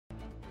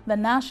The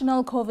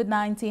national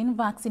COVID-19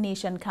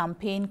 vaccination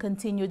campaign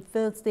continued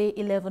Thursday,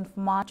 11th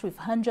March, with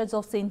hundreds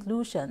of St.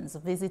 Lucians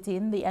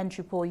visiting the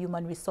Entrepot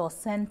Human Resource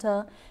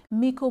Center,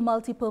 Miko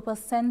Multipurpose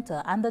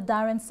Center, and the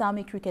Darren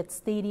Sammy Cricket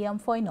Stadium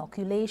for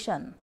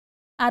inoculation.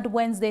 At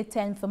Wednesday,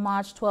 10th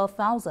March,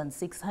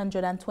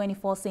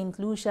 12,624 St.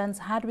 Lucians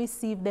had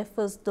received their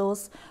first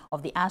dose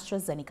of the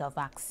AstraZeneca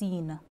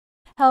vaccine.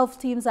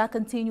 Health teams are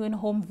continuing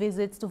home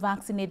visits to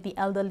vaccinate the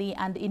elderly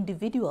and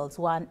individuals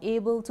who are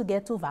unable to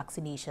get to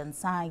vaccination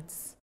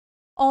sites.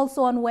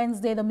 Also on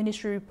Wednesday, the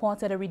ministry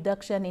reported a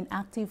reduction in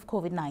active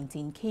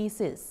COVID-19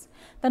 cases.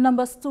 The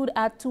number stood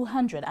at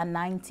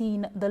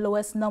 219, the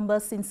lowest number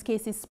since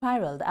cases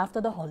spiraled after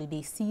the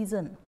holiday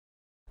season.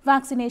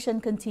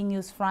 Vaccination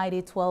continues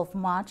Friday, 12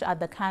 March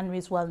at the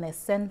Canries Wellness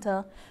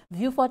Center,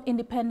 Viewfort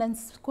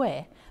Independence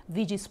Square,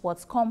 VG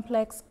Sports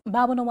Complex,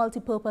 Babono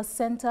Multipurpose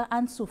Center,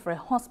 and Soufriere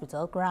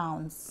Hospital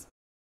grounds.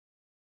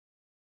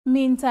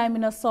 Meantime,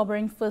 in a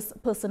sobering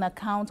first-person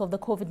account of the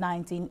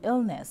COVID-19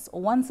 illness,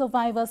 one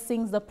survivor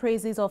sings the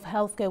praises of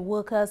healthcare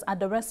workers at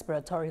the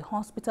Respiratory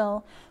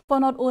Hospital for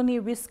not only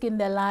risking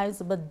their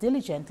lives but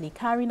diligently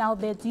carrying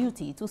out their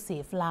duty to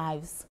save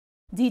lives.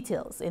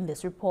 Details in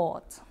this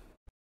report.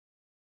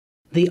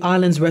 The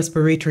island's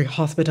respiratory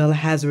hospital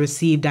has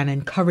received an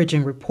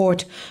encouraging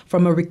report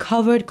from a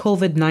recovered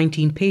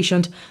COVID-19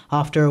 patient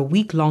after a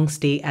week-long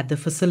stay at the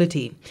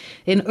facility.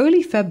 In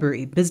early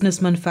February,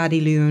 businessman Fadi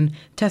Leon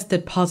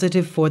tested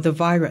positive for the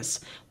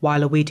virus.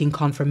 While awaiting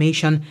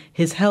confirmation,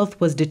 his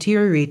health was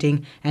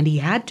deteriorating and he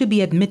had to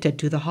be admitted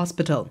to the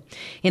hospital.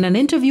 In an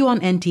interview on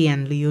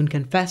NTN, Leon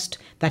confessed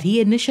that he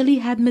initially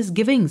had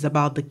misgivings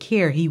about the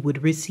care he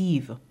would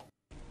receive.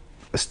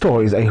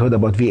 Stories I heard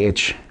about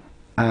VH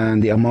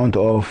and the amount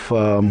of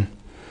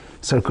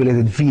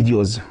circulated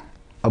videos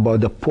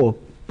about the poor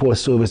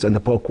service and the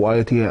poor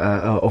quality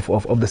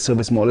of the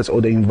service more or less,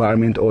 or the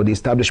environment or the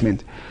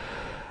establishment,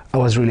 I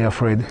was really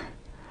afraid.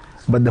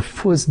 But the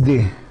first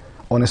day,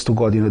 honest to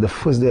God, the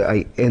first day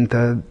I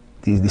entered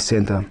the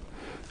center,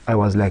 I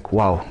was like,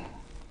 wow,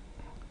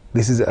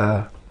 this is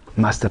a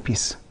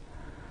masterpiece.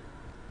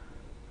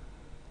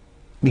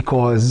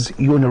 Because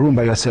you're in a room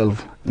by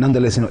yourself,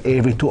 nonetheless,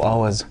 every 2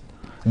 hours,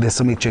 there's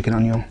somebody checking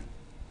on you.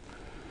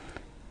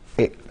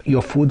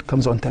 Your food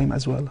comes on time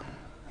as well.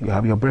 You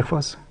have your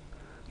breakfast,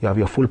 you have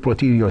your full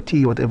protein, your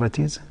tea, whatever it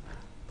is,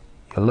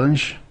 your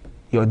lunch,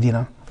 your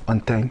dinner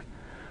on time,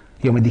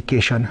 your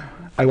medication.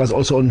 I was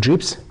also on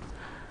drips.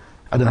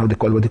 I don't know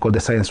what they call the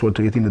science word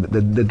to it,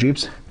 the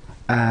drips.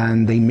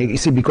 And they make, you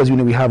see, because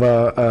we have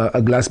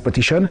a glass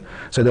partition,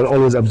 so they're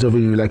always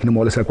observing you, like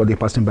more or less like what they're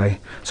passing by.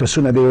 So as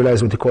soon as they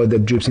realize what they call the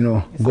drips,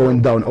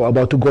 going down or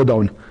about to go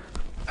down,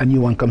 a new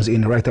one comes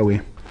in right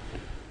away.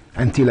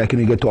 Until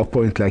you get to a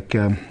point like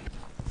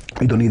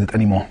you don't need it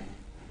anymore.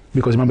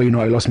 Because remember,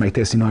 I lost my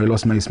taste, I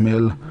lost my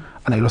smell,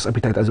 and I lost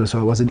appetite as well, so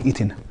I wasn't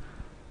eating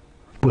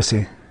per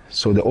se.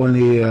 So the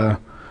only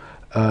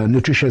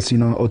nutrition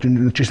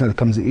that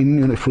comes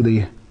in through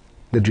the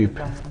drip.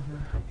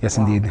 Yes,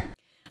 wow. Indeed.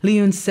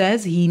 Leon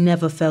says he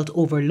never felt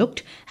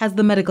overlooked as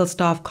the medical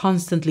staff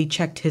constantly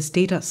checked his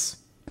status.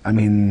 I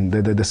mean,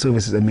 the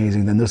service is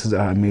amazing, the nurses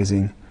are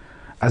amazing.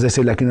 As I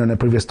said, in a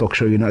previous talk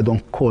show, I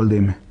don't call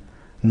them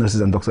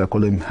nurses and doctors, I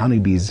call them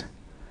honeybees,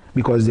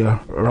 because they're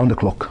around the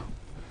clock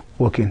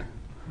working.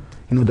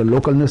 The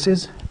local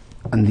nurses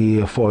and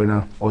the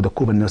foreigner or the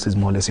Cuban nurses,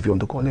 more or less, if you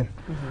want to call them.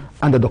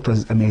 And the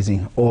doctors,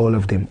 amazing, all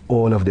of them.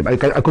 I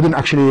couldn't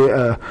actually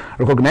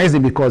recognize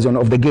them because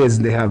of the gaze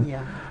they have,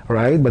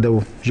 right? But they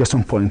were just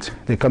on point.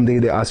 They come there,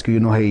 they ask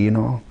you, hey,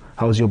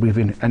 how's your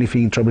breathing?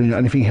 Anything troubling you?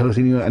 Anything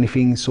hurting you?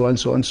 Anything so and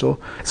so and so?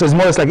 So it's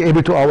more or less like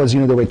every 2 hours, they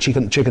were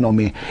checking on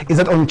me. It's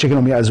not only checking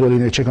on me as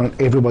well, checking on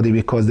everybody,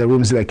 because the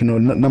rooms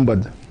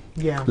numbered.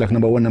 Yeah. Like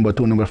number 1, number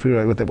 2, number 3,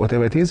 right,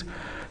 whatever it is.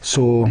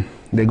 So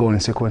they go in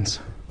sequence.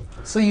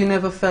 So you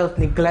never felt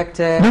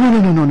neglected?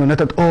 No,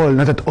 not at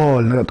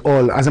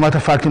all. As a matter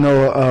of fact,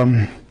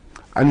 anytime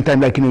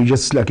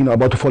just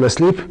about to fall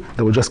asleep,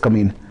 they will just come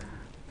in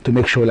to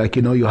make sure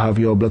you have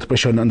your blood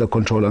pressure under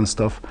control and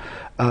stuff.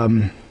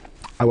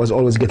 I was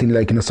always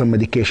getting some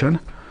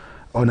medication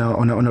on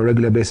a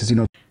regular basis.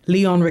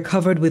 Leon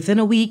recovered within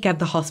a week at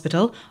the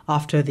hospital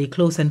after the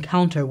close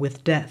encounter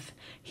with death.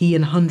 He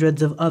and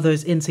hundreds of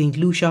others in St.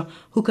 Lucia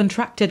who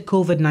contracted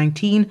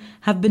COVID-19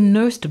 have been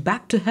nursed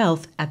back to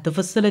health at the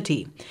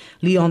facility.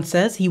 Leon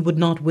says he would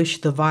not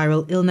wish the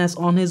viral illness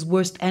on his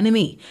worst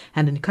enemy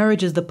and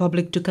encourages the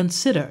public to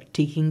consider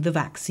taking the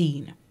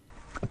vaccine.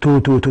 To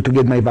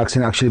get my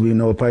vaccine actually,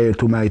 prior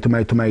to my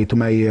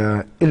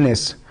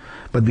illness,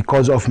 but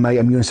because of my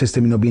immune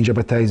system, being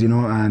jeopardized,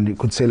 and you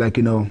could say right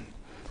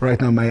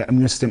now my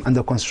immune system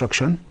under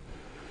construction.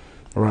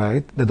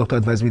 Right, the doctor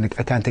advised me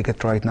I can't take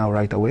it right now,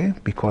 right away,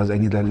 because I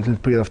need a little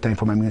period of time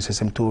for my immune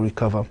system to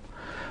recover.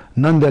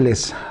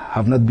 Nonetheless,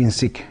 have not been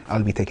sick,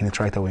 I'll be taking it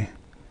right away.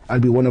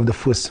 I'll be one of the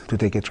first to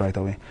take it right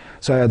away.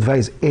 So I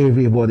advise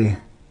everybody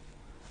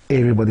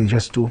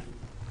just to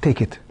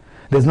take it.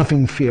 There's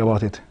nothing fear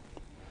about it.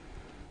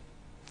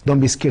 Don't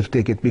be scared to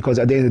take it, because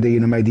at the end of the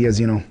day, my dears,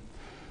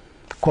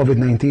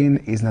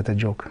 COVID-19 is not a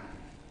joke.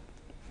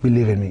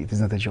 Believe in me, it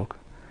is not a joke.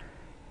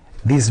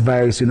 This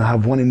virus,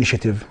 have one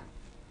initiative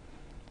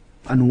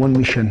and one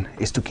mission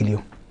is to kill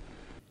you.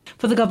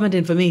 For the Government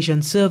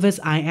Information Service,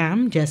 I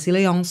am Jessie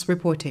Leonce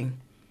reporting.